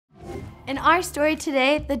In our story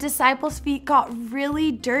today, the disciples' feet got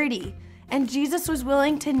really dirty, and Jesus was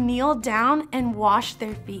willing to kneel down and wash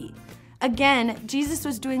their feet. Again, Jesus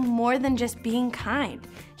was doing more than just being kind.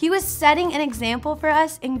 He was setting an example for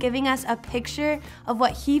us and giving us a picture of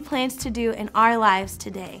what he plans to do in our lives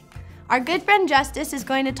today. Our good friend Justice is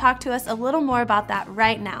going to talk to us a little more about that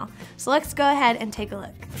right now. So let's go ahead and take a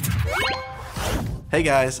look. Hey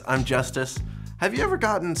guys, I'm Justice. Have you ever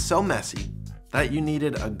gotten so messy that you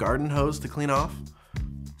needed a garden hose to clean off?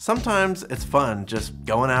 Sometimes it's fun just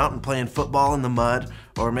going out and playing football in the mud,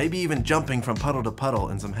 or maybe even jumping from puddle to puddle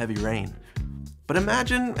in some heavy rain. But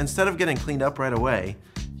imagine instead of getting cleaned up right away,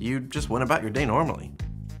 you just went about your day normally.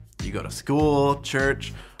 You go to school,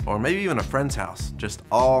 church, or maybe even a friend's house, just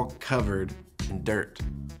all covered in dirt.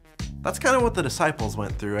 That's kind of what the disciples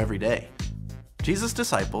went through every day. Jesus'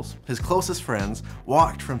 disciples, his closest friends,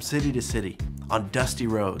 walked from city to city on dusty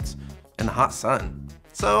roads in the hot sun.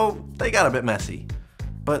 So they got a bit messy.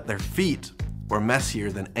 But their feet were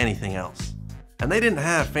messier than anything else. And they didn't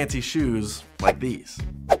have fancy shoes like these.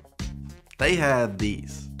 They had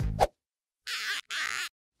these.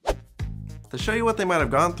 To show you what they might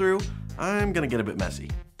have gone through, I'm gonna get a bit messy.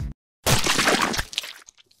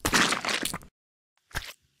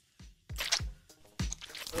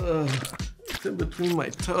 It's in between my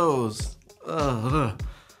toes.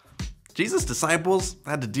 Jesus' disciples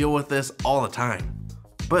had to deal with this all the time.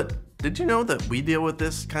 But did you know that we deal with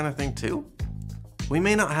this kind of thing too? We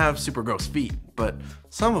may not have super gross feet, but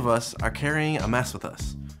some of us are carrying a mess with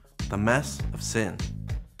us. The mess of sin.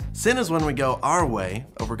 Sin is when we go our way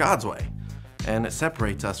over God's way, and it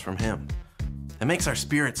separates us from Him. It makes our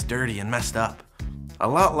spirits dirty and messed up, a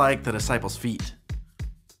lot like the disciples' feet.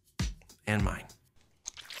 And mine.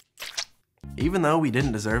 Even though we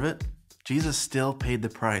didn't deserve it, Jesus still paid the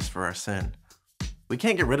price for our sin. We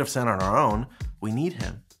can't get rid of sin on our own, we need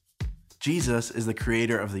Him. Jesus is the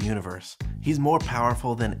creator of the universe. He's more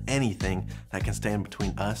powerful than anything that can stand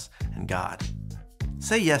between us and God.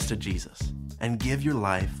 Say yes to Jesus and give your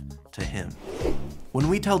life to Him. When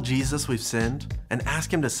we tell Jesus we've sinned and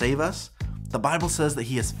ask Him to save us, the Bible says that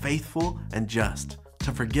He is faithful and just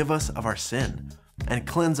to forgive us of our sin and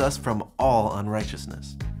cleanse us from all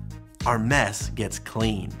unrighteousness. Our mess gets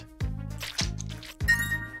cleaned.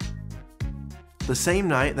 The same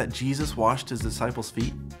night that Jesus washed His disciples'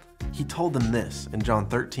 feet, He told them this in John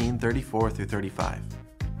 13:34-35.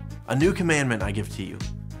 A new commandment I give to you,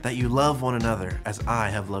 that you love one another as I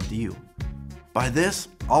have loved you. By this,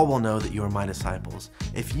 all will know that you are my disciples,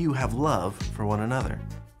 if you have love for one another.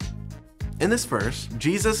 In this verse,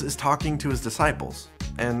 Jesus is talking to His disciples,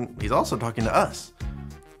 and He's also talking to us.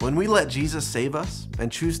 When we let Jesus save us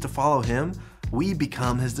and choose to follow Him, we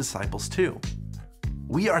become His disciples too.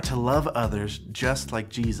 We are to love others just like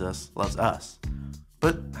Jesus loves us.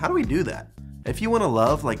 But how do we do that? If you want to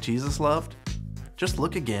love like Jesus loved, just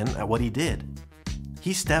look again at what He did.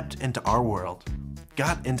 He stepped into our world,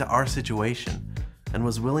 got into our situation, and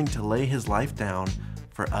was willing to lay His life down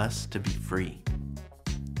for us to be free.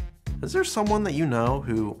 Is there someone that you know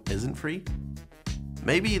who isn't free?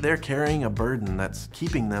 Maybe they're carrying a burden that's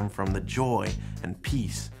keeping them from the joy and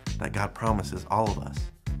peace that God promises all of us.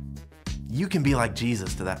 You can be like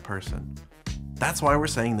Jesus to that person. That's why we're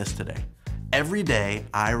saying this today. Every day,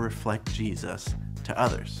 I reflect Jesus to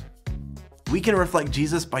others. We can reflect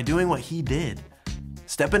Jesus by doing what He did.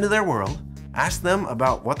 Step into their world, ask them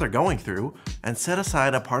about what they're going through, and set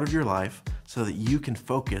aside a part of your life so that you can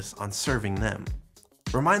focus on serving them.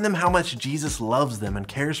 Remind them how much Jesus loves them and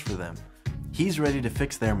cares for them. He's ready to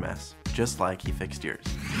fix their mess, just like He fixed yours.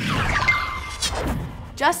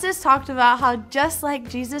 Justice talked about how just like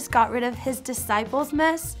Jesus got rid of His disciples'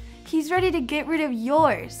 mess, He's ready to get rid of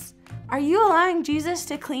yours. Are you allowing Jesus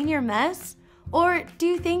to clean your mess? Or do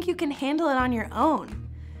you think you can handle it on your own?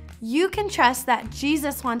 You can trust that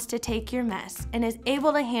Jesus wants to take your mess and is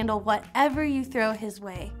able to handle whatever you throw His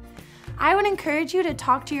way. I would encourage you to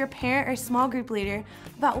talk to your parent or small group leader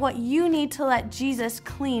about what you need to let Jesus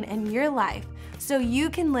clean in your life so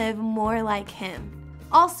you can live more like Him.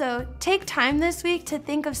 Also, take time this week to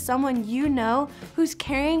think of someone you know who's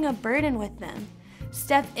carrying a burden with them.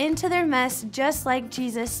 Step into their mess just like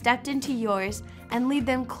Jesus stepped into yours and lead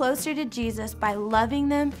them closer to Jesus by loving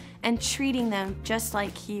them and treating them just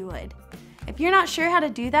like He would. If you're not sure how to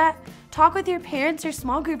do that, talk with your parents or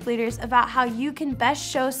small group leaders about how you can best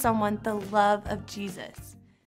show someone the love of Jesus.